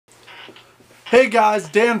Hey guys,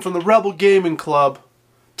 Dan from the Rebel Gaming Club.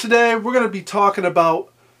 Today we're going to be talking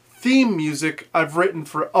about theme music I've written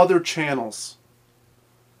for other channels.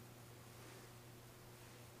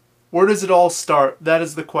 Where does it all start? That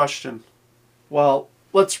is the question. Well,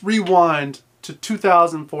 let's rewind to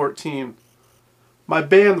 2014. My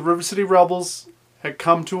band, the River City Rebels, had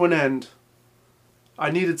come to an end. I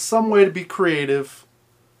needed some way to be creative,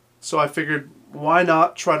 so I figured, why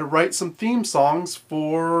not try to write some theme songs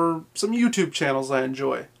for some YouTube channels I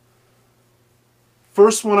enjoy.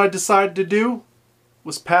 First one I decided to do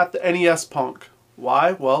was Pat the NES Punk.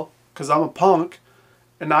 Why? Well, because I'm a punk,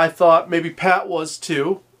 and I thought maybe Pat was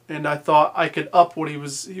too, and I thought I could up what he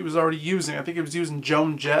was already using. I think he was using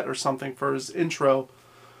Joan Jett or something for his intro.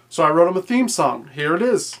 So I wrote him a theme song. Here it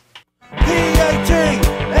is.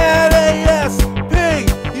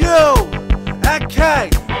 P-A-T-N-A-S-P-U-N-K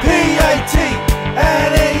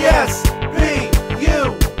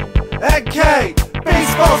P-A-T-N-A-S-P-U-N-K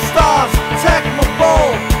Baseball stars, Tecmo Bowl,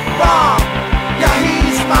 Bomb, yeah,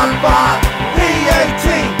 he's my bot.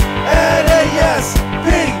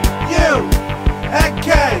 P-A-T-N-A-S-P-U-N-K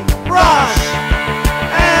Rush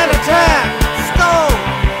and attack, skull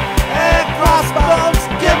and crossbones.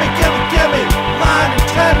 Gimme, gimme, gimme my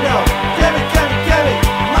Nintendo. Gimme, gimme, gimme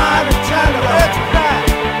my Nintendo. It's Pat,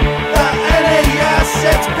 the NAS,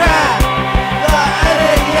 it's Pat, the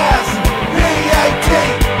NAS,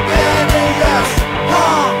 P-A-T-N-A-S,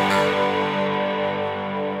 punk.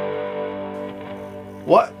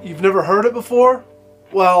 What? You've never heard it before?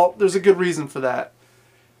 Well, there's a good reason for that.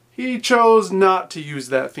 He chose not to use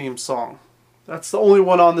that theme song. That's the only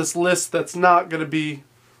one on this list that's not going to be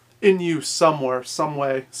in use somewhere, some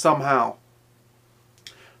way, somehow.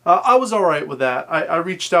 I was alright with that. I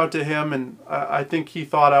reached out to him, and I think he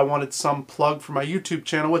thought I wanted some plug for my YouTube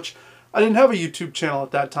channel, which I didn't have a YouTube channel at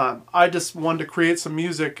that time. I just wanted to create some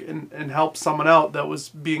music and help someone out that was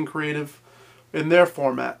being creative in their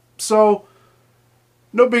format. So,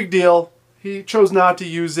 no big deal. He chose not to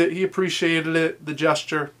use it. He appreciated it, the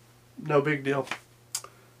gesture. No big deal.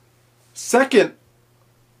 The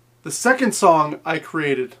second song I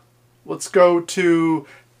created. Let's go to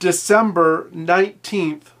December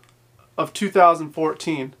 19th of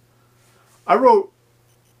 2014. I wrote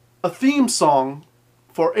a theme song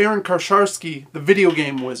for Aaron Karsharsky, the Video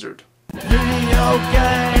Game Wizard. Video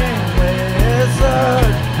game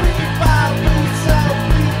wizard. We buy, we sell,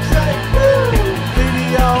 we trade. Woo!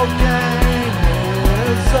 Video game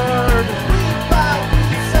wizard. We buy, we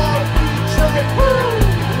sell, we trade. Woo!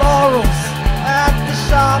 Laurels at the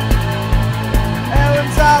shop.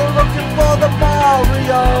 Aaron's out looking for the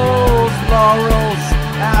Marios. Laurels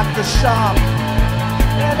at the shop.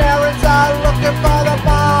 And Aaron's out looking for the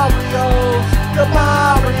Marios. The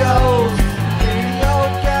Marios. Video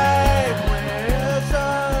game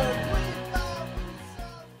wizard.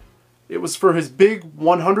 It was for his big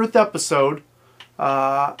 100th episode.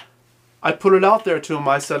 I put it out there to him.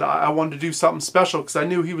 I said I wanted to do something special because I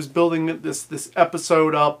knew he was building this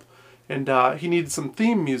episode up, and he needed some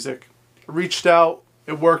theme music. I reached out.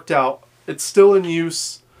 It worked out. It's still in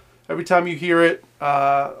use. Every time you hear it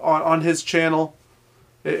on his channel,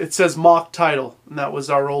 it says Mock Title, and that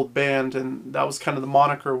was our old band, and that was kind of the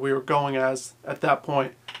moniker we were going as at that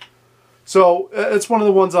point. So it's one of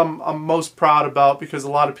the ones I'm most proud about because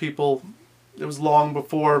a lot of people, it was long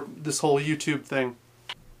before this whole YouTube thing.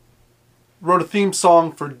 Wrote a theme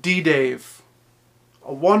song for D-Dave,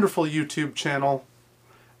 a wonderful YouTube channel,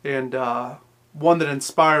 and one that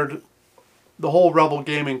inspired the whole Rebel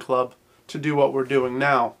Gaming Club to do what we're doing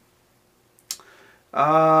now.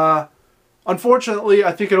 Unfortunately,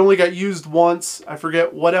 I think it only got used once. I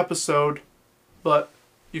forget what episode, but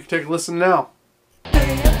you can take a listen now.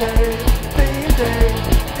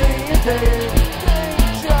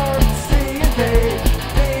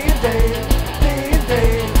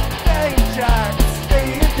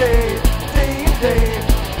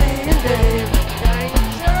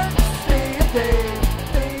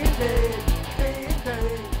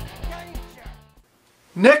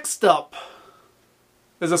 Next up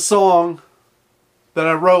is a song that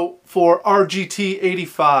I wrote for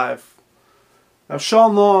RGT85. Now,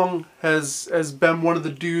 Sean Long has been one of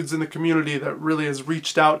the dudes in the community that really has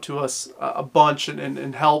reached out to us a bunch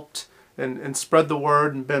and helped and spread the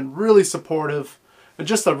word and been really supportive and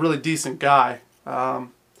just a really decent guy.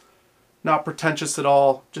 Not pretentious at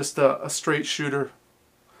all, just a straight shooter.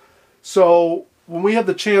 So when we had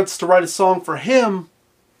the chance to write a song for him,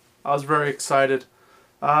 I was very excited.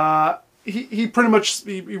 He pretty much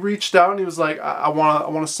he reached out and he was like, I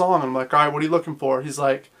want a song. I'm like, all right, what are you looking for? He's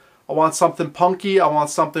like, I want something punky. I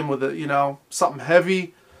want something with a, something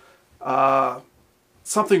heavy.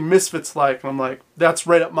 something Misfits like. And I'm like, that's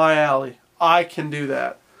right up my alley. I can do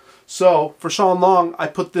that. So for Sean Long, I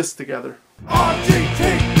put this together. RGT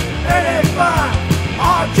 85,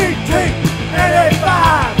 RGT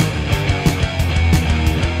 85.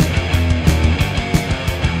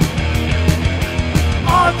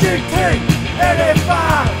 RGT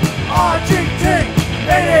 85, RGT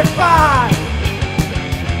 85.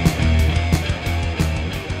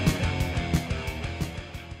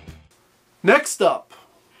 Next up,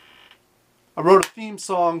 I wrote a theme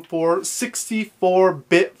song for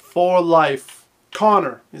 64-Bit for Life.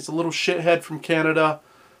 Connor, he's a little shithead from Canada,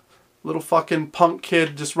 little fucking punk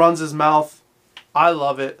kid, just runs his mouth. I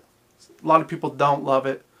love it. A lot of people don't love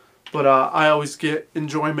it, but I always get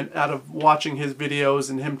enjoyment out of watching his videos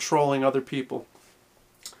and him trolling other people.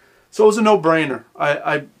 So it was a no-brainer.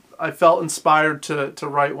 I felt inspired to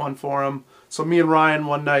write one for him. So me and Ryan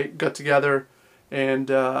one night got together and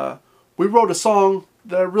we wrote a song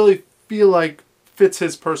that I really feel like fits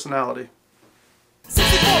his personality.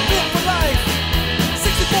 64-bit for life,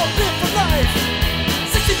 64-bit for life,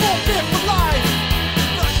 64-bit for life.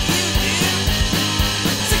 Fuck you, dude.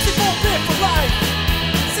 64-bit for life,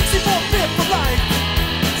 64-bit for life,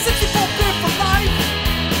 64-bit for life.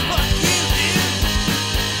 Fuck you, dude.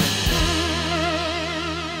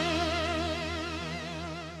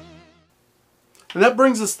 And that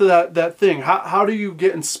brings us to that thing. How do you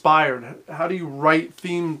get inspired? How do you write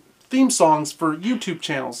theme songs for YouTube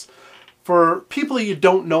channels? For people you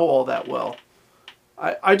don't know all that well.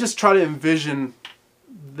 I just try to envision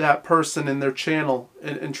that person in their channel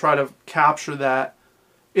and try to capture that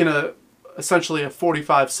in essentially a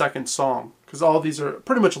 45-second song. Because all these are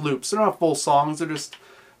pretty much loops. They're not full songs. They're just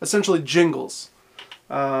essentially jingles.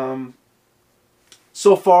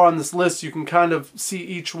 So far on this list, you can kind of see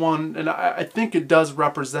each one, and I think it does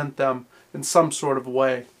represent them in some sort of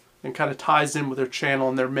way and kind of ties in with their channel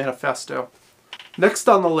and their manifesto. Next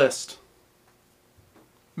on the list,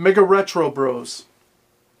 Mega Retro Bros.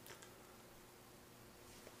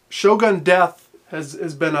 Shogun Death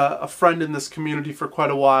has been a friend in this community for quite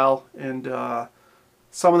a while, and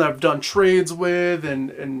someone that I've done trades with,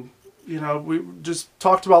 and you know, we just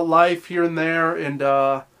talked about life here and there, and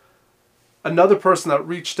another person that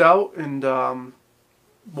reached out and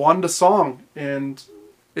wanted a song, and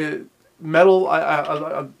metal.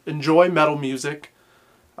 I enjoy metal music.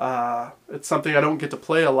 It's something I don't get to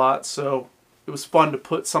play a lot, so it was fun to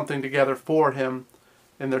put something together for him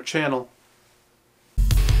in their channel.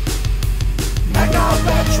 Mega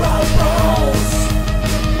Retro Bros.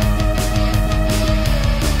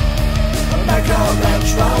 Mega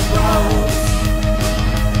Retro Bros.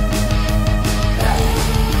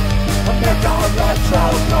 Mega Retro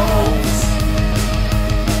Bros.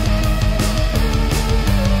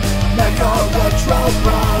 Mega Retro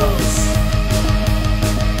Bros.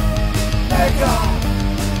 Mega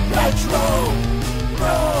Retro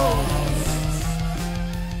Bros.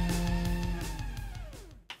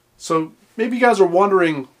 So maybe you guys are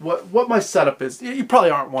wondering what my setup is. You probably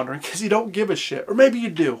aren't wondering because you don't give a shit. Or maybe you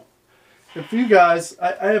do. And for you guys,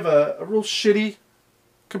 I have a real shitty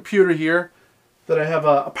computer here that I have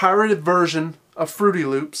a pirated version of Fruity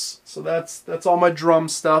Loops. So that's all my drum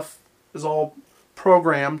stuff is all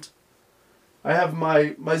programmed. I have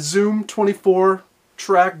my Zoom 24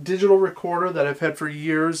 track digital recorder that I've had for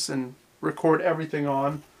years and record everything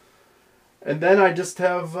on. And then I just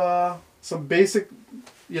have some basic,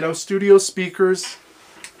 you know, studio speakers.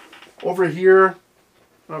 Over here, I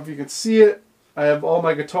don't know if you can see it, I have all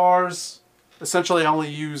my guitars. Essentially I only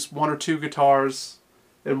use 1 or 2 guitars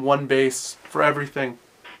and 1 bass for everything.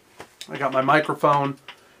 I got my microphone,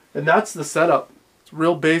 and that's the setup. It's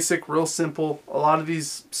real basic, real simple. A lot of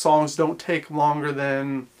these songs don't take longer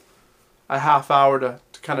than a half hour to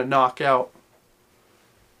kind of knock out.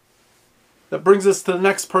 That brings us to the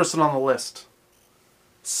next person on the list.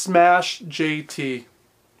 Smash JT.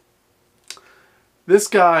 This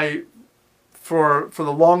guy, for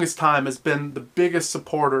the longest time, has been the biggest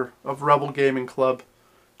supporter of Rebel Gaming Club.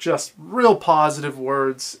 Just real positive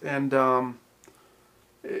words, and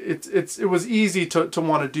it was easy to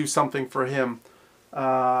want to do something for him.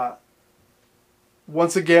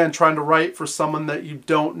 Once again, trying to write for someone that you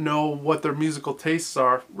don't know what their musical tastes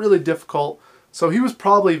are, really difficult. So he was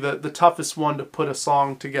probably the toughest one to put a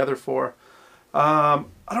song together for. I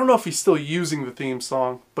don't know if he's still using the theme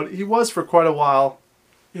song, but he was for quite a while.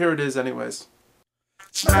 Here it is anyways.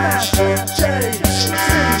 Smash JT.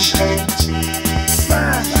 Smash JT.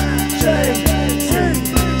 Smash JT.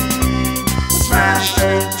 Smash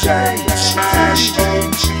JT. Smash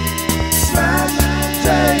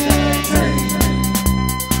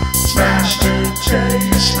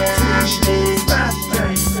JT. Smash JT.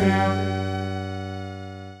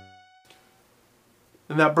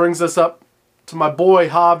 And that brings us up to my boy,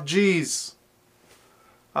 Hav G's.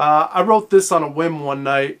 I wrote this on a whim one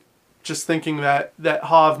night, just thinking that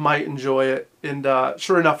Hav might enjoy it. And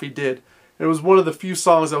sure enough, he did. And it was one of the few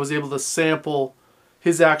songs I was able to sample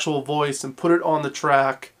his actual voice and put it on the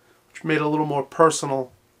track, which made it a little more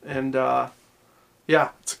personal. And yeah,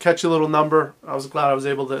 it's a catchy little number. I was glad I was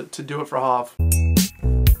able to do it for Hav.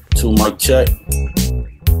 2 mic check.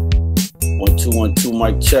 1 2 1 2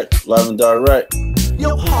 mic check. Live and direct.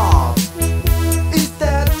 Yo, Hav, is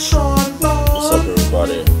that a trombone? What's up,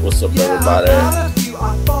 everybody? What's up, everybody?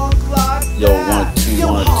 Yo, 1 2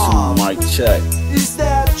 1 2 mic check. Is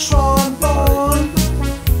that a trombone?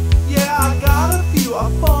 Yeah, I got a few. I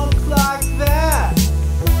funk like that.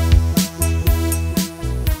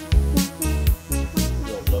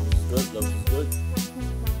 Yo, love is good. Love is good.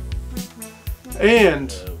 And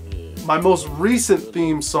my most recent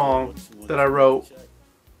theme song that I wrote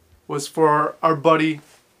was for our buddy,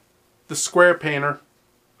 the Square Painter,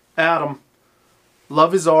 Adam.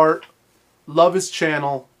 Love his art, love his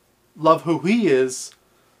channel, love who he is.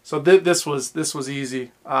 So this was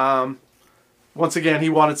easy. Once again, he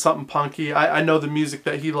wanted something punky. I know the music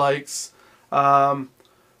that he likes.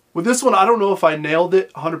 With this one, I don't know if I nailed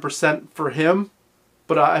it 100% for him,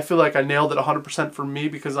 but I feel like I nailed it 100% for me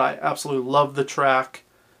because I absolutely love the track,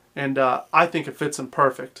 and I think it fits him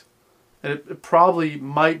perfect. And it probably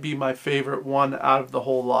might be my favorite one out of the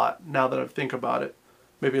whole lot, now that I think about it.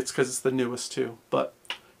 Maybe it's because it's the newest too. But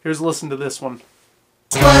here's a listen to this one.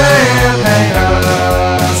 Square painter.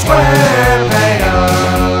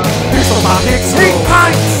 Here's for my mixing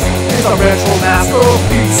pints. He's a retro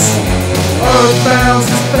masterpiece. Earthbound's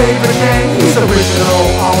his favorite game. He's original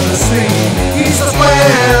on the scene. He's a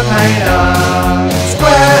square painter.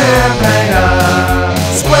 Square painter.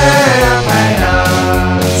 Square painter.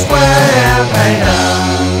 Square painter.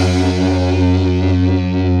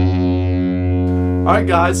 Alright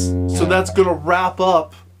guys, so that's going to wrap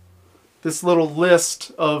up this little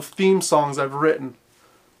list of theme songs I've written.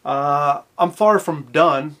 I'm far from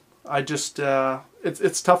done. I just,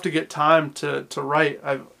 it's tough to get time to write.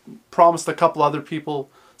 I've promised a couple other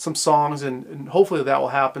people some songs, and hopefully that will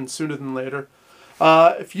happen sooner than later.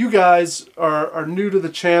 If you guys are new to the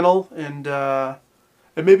channel and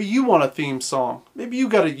maybe you want a theme song, maybe you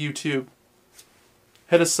got a YouTube,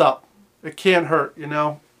 hit us up. It can't hurt, you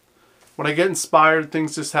know. When I get inspired,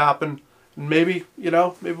 things just happen. And maybe, you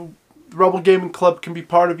know, maybe the Rebel Gaming Club can be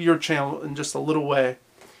part of your channel in just a little way.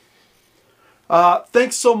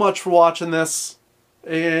 Thanks so much for watching this.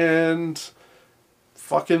 And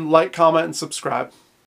fucking like, comment, and subscribe.